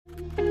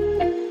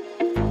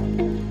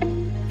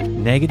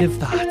Negative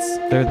thoughts,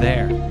 they're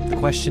there. The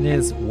question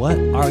is, what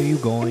are you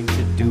going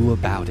to do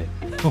about it?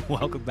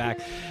 Welcome back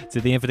to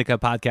the Infinite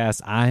Cup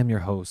Podcast. I am your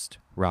host,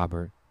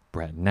 Robert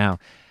Breton. Now,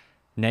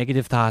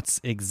 negative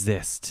thoughts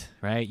exist,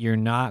 right? You're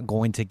not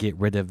going to get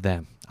rid of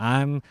them.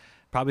 I'm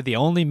probably the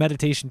only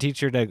meditation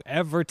teacher to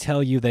ever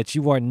tell you that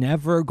you are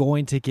never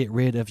going to get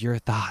rid of your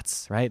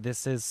thoughts, right?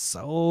 This is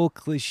so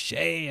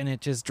cliche, and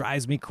it just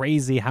drives me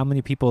crazy how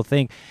many people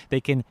think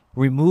they can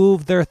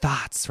remove their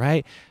thoughts,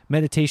 right?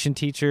 Meditation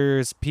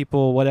teachers,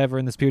 people, whatever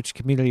in the spiritual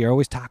community are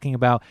always talking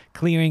about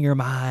clearing your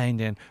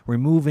mind and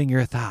removing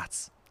your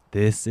thoughts.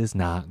 This is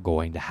not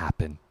going to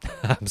happen.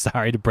 I'm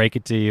sorry to break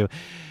it to you.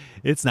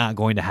 It's not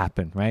going to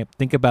happen, right?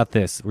 Think about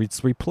this.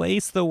 Let's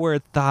replace the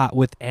word thought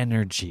with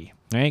energy,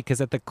 right?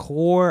 Because at the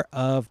core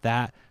of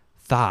that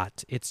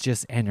thought, it's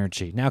just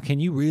energy. Now,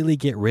 can you really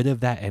get rid of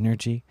that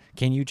energy?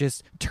 Can you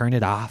just turn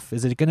it off?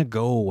 Is it going to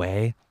go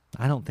away?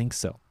 I don't think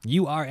so.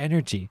 You are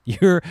energy.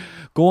 You're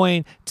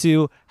going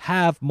to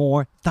have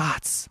more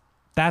thoughts.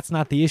 That's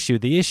not the issue.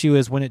 The issue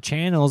is when it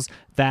channels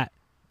that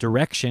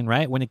direction,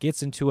 right? When it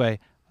gets into a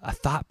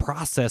thought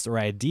process or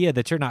idea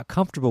that you're not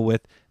comfortable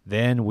with,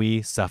 then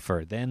we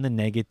suffer. Then the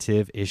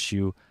negative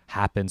issue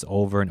happens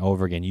over and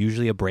over again,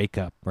 usually a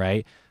breakup,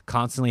 right?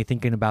 Constantly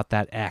thinking about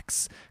that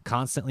ex,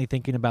 constantly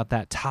thinking about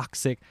that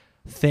toxic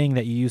thing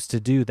that you used to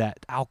do,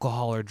 that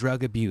alcohol or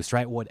drug abuse,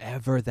 right?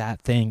 Whatever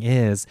that thing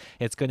is,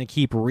 it's going to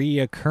keep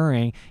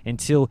reoccurring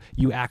until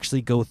you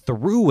actually go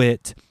through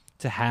it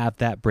to have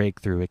that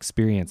breakthrough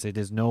experience. It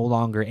is no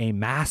longer a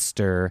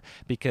master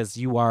because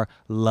you are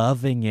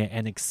loving it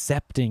and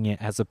accepting it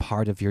as a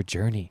part of your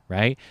journey,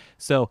 right?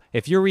 So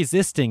if you're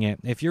resisting it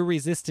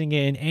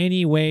in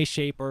any way,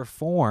 shape, or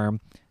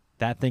form,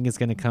 that thing is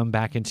going to come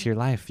back into your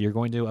life. You're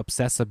going to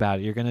obsess about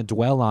it. You're going to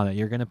dwell on it.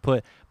 You're going to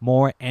put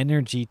more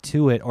energy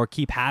to it or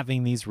keep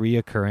having these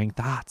reoccurring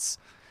thoughts.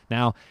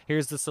 Now,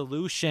 here's the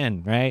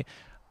solution, right?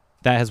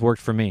 That has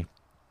worked for me.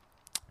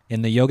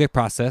 In the yogic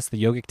process,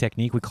 the yogic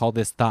technique, we call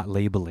this thought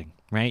labeling,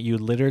 right? You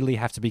literally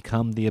have to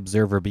become the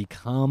observer,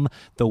 become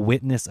the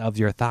witness of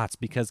your thoughts,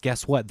 because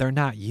guess what? They're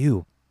not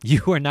you.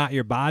 You are not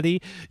your body.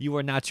 You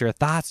are not your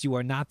thoughts. You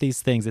are not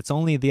these things. It's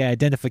only the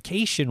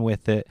identification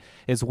with it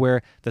is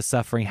where the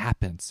suffering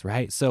happens,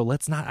 right? So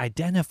let's not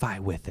identify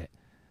with it.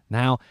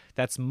 Now,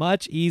 that's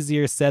much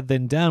easier said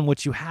than done.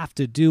 What you have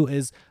to do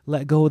is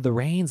let go of the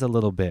reins a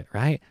little bit,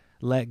 right?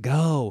 Let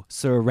go,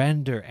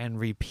 surrender, and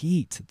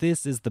repeat.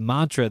 This is the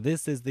mantra.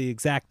 This is the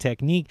exact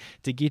technique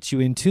to get you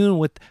in tune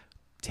with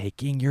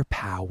taking your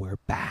power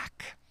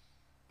back.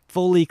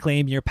 Fully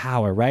claim your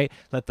power, right?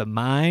 Let the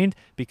mind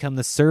become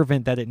the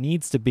servant that it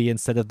needs to be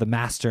instead of the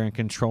master and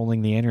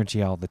controlling the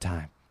energy all the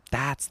time.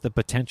 That's the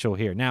potential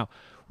here. Now,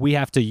 we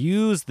have to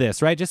use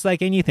this, right? Just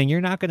like anything,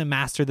 you're not going to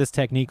master this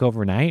technique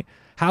overnight.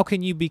 How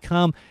can you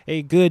become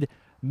a good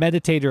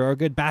meditator or a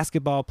good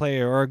basketball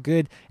player or a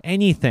good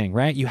anything,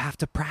 right? You have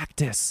to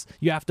practice.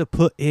 You have to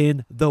put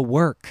in the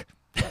work.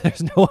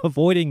 There's no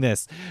avoiding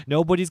this.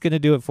 Nobody's going to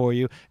do it for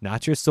you.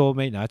 Not your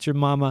soulmate, not your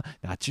mama,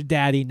 not your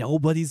daddy.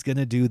 Nobody's going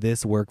to do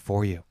this work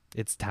for you.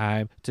 It's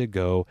time to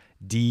go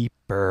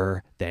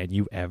deeper than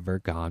you've ever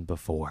gone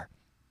before,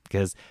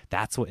 because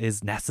that's what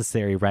is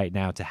necessary right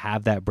now to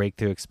have that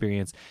breakthrough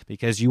experience,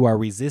 because you are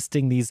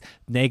resisting these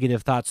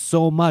negative thoughts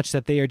so much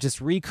that they are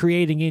just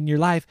recreating in your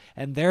life.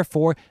 And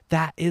therefore,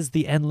 that is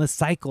the endless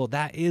cycle.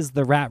 That is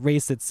the rat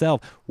race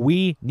itself.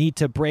 We need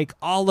to break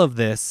all of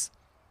this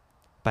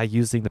by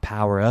using the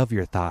power of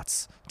your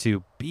thoughts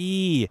to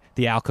be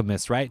the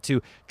alchemist, right?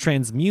 To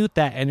transmute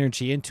that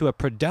energy into a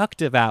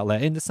productive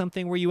outlet, into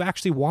something where you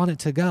actually want it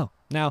to go.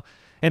 Now,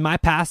 in my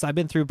past, I've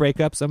been through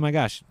breakups. Oh my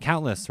gosh,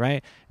 countless,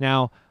 right?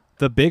 Now,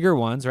 the bigger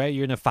ones, right?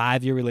 You're in a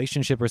 5-year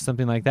relationship or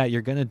something like that.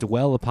 You're going to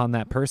dwell upon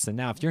that person.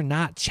 Now, if you're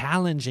not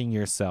challenging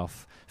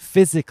yourself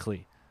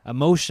physically,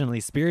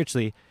 emotionally,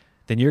 spiritually,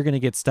 then you're going to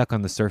get stuck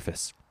on the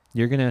surface.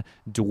 You're going to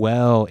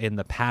dwell in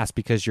the past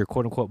because you're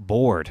quote unquote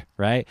bored,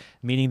 right?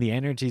 Meaning the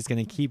energy is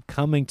going to keep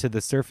coming to the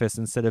surface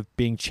instead of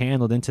being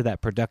channeled into that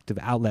productive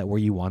outlet where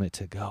you want it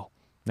to go.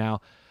 Now,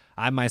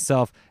 I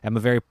myself am a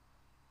very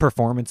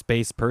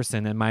performance-based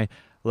person, and my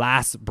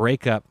last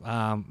breakup,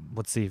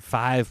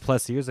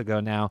 5+ years ago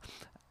now,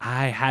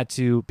 I had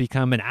to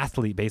become an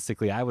athlete,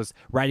 basically. I was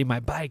riding my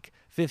bike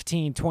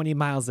 15, 20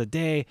 miles a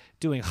day,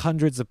 doing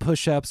hundreds of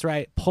push-ups,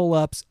 right?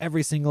 Pull-ups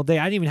every single day.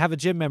 I didn't even have a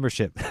gym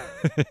membership,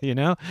 you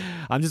know?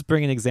 I'm just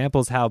bringing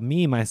examples how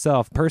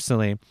myself,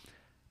 personally,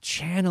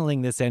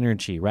 channeling this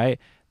energy, right?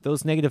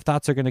 Those negative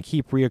thoughts are going to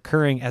keep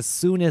reoccurring. As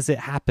soon as it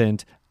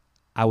happened,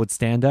 I would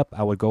stand up,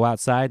 I would go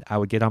outside, I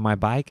would get on my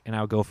bike, and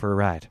I would go for a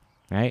ride,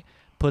 right?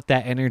 Put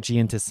that energy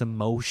into some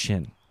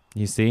motion,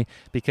 you see?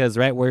 Because,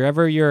 right,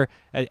 wherever your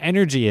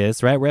energy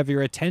is, right, wherever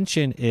your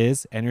attention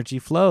is, energy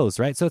flows,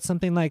 right? So it's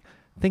something like,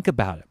 think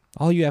about it.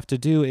 All you have to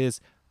do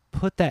is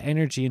put that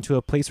energy into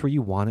a place where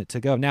you want it to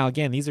go. Now,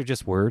 again, these are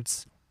just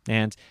words,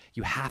 and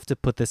you have to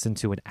put this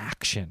into an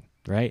action,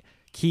 right?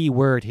 Key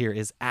word here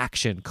is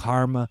action,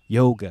 karma,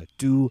 yoga.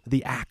 Do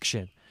the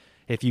action.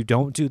 If you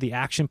don't do the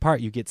action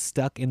part, you get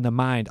stuck in the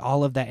mind.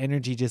 All of that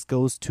energy just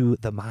goes to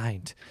the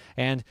mind.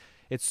 And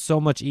it's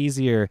so much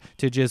easier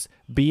to just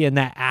be in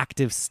that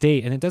active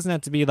state. And it doesn't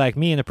have to be like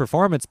me in a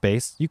performance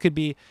base. You could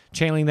be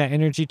channeling that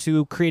energy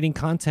to creating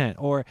content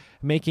or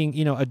making,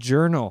 a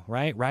journal,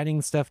 right?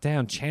 Writing stuff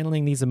down,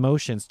 channeling these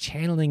emotions,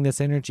 channeling this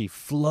energy,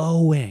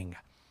 flowing.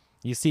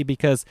 You see,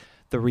 because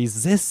the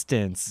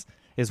resistance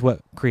is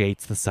what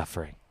creates the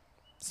suffering.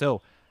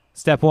 So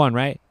step 1,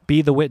 right?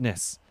 Be the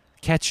witness.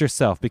 Catch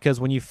yourself, because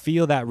when you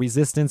feel that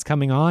resistance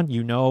coming on,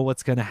 you know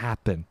what's going to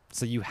happen.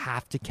 So you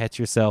have to catch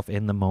yourself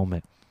in the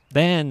moment.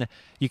 Then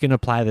you can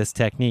apply this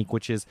technique,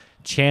 which is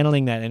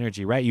channeling that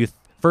energy, right? You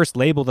first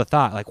label the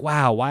thought like,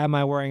 wow, why am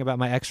I worrying about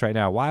my ex right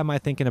now? Why am I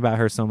thinking about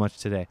her so much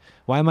today?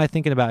 Why am I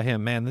thinking about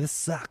him? Man, this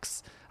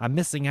sucks. I'm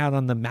missing out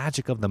on the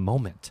magic of the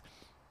moment,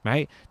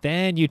 right?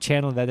 Then you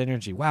channel that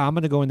energy. Wow, I'm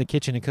going to go in the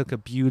kitchen and cook a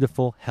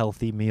beautiful,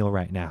 healthy meal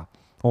right now.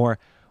 Or,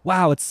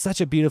 wow, it's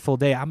such a beautiful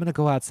day. I'm going to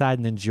go outside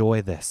and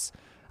enjoy this.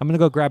 I'm going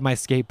to go grab my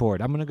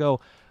skateboard. I'm going to go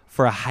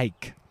for a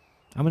hike.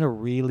 I'm going to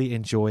really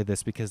enjoy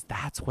this because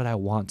that's what I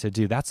want to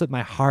do. That's what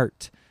my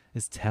heart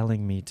is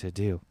telling me to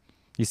do.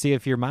 You see,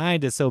 if your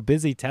mind is so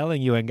busy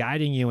telling you and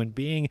guiding you and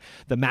being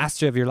the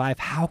master of your life,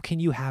 how can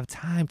you have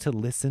time to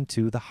listen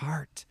to the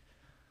heart?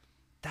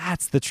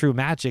 That's the true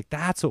magic.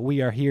 That's what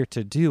we are here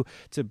to do,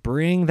 to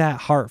bring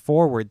that heart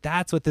forward.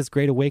 That's what this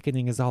great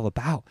awakening is all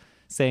about.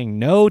 Saying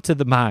no to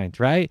the mind,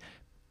 right?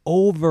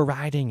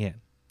 Overriding it.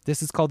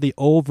 This is called the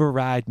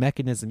override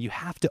mechanism. You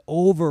have to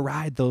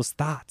override those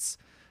thoughts,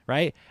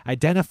 right?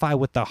 Identify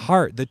with the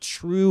heart, the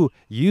true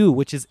you,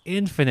 which is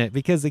infinite,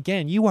 because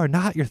again, you are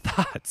not your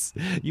thoughts.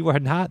 You are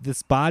not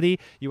this body.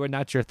 You are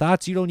not your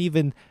thoughts. You don't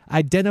even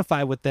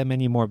identify with them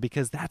anymore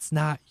because that's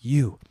not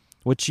you.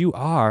 What you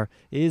are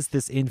is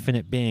this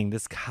infinite being,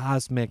 this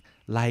cosmic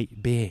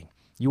light being.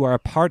 You are a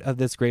part of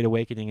this great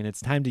awakening, and it's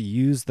time to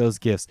use those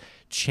gifts.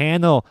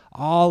 Channel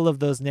all of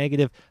those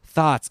negative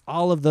thoughts,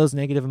 all of those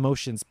negative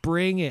emotions.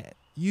 Bring it.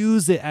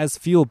 Use it as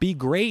fuel. Be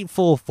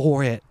grateful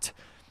for it.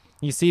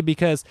 You see,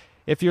 because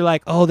if you're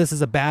like, oh, this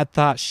is a bad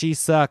thought, she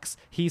sucks,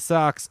 he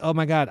sucks, oh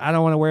my God, I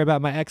don't want to worry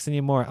about my ex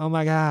anymore, oh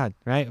my God,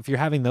 right? If you're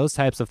having those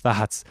types of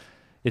thoughts,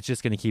 it's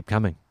just going to keep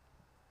coming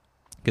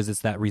because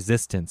it's that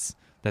resistance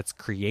that's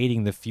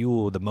creating the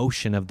fuel, the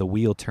motion of the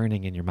wheel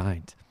turning in your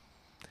mind.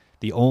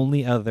 The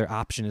only other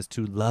option is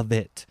to love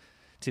it,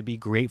 to be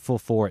grateful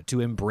for it, to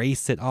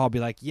embrace it all. Be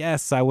like,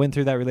 yes, I went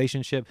through that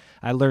relationship.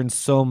 I learned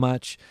so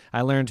much.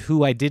 I learned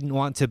who I didn't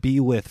want to be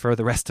with for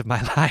the rest of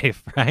my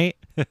life, right?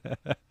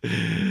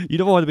 You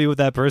don't want to be with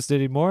that person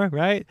anymore,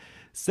 right?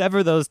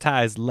 Sever those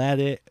ties. Let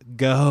it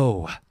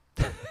go.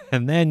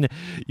 And then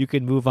you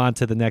can move on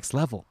to the next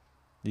level.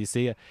 You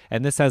see?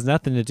 And this has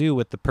nothing to do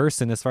with the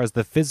person as far as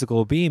the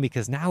physical being,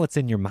 because now it's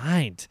in your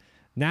mind.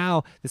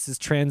 Now this is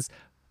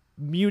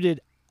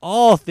transmuted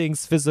all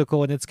things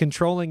physical, and it's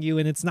controlling you,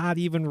 and it's not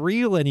even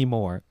real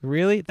anymore.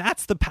 Really?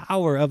 That's the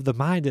power of the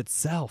mind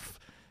itself.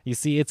 You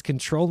see, it's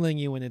controlling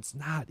you, and it's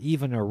not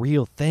even a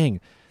real thing.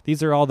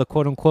 These are all the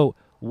quote unquote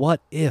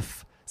what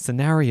if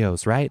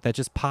scenarios, right? That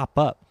just pop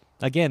up.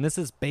 Again, this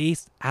is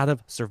based out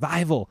of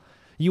survival.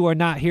 You are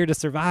not here to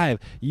survive.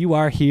 You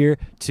are here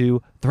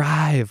to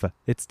thrive.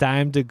 It's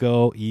time to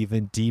go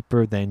even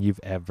deeper than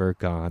you've ever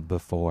gone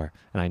before.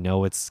 And I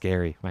know it's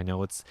scary. I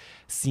know it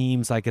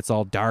seems like it's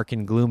all dark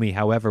and gloomy.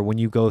 However, when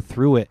you go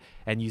through it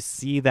and you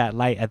see that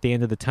light at the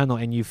end of the tunnel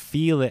and you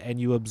feel it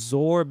and you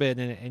absorb it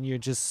and you're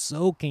just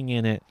soaking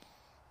in it,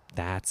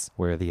 that's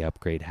where the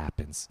upgrade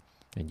happens.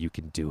 And you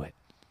can do it.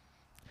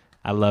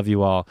 I love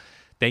you all.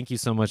 Thank you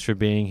so much for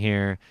being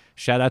here.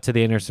 Shout out to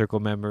the Inner Circle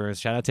members.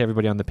 Shout out to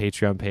everybody on the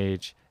Patreon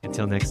page.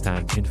 Until next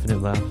time,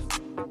 infinite love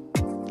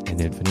and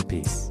infinite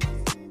peace.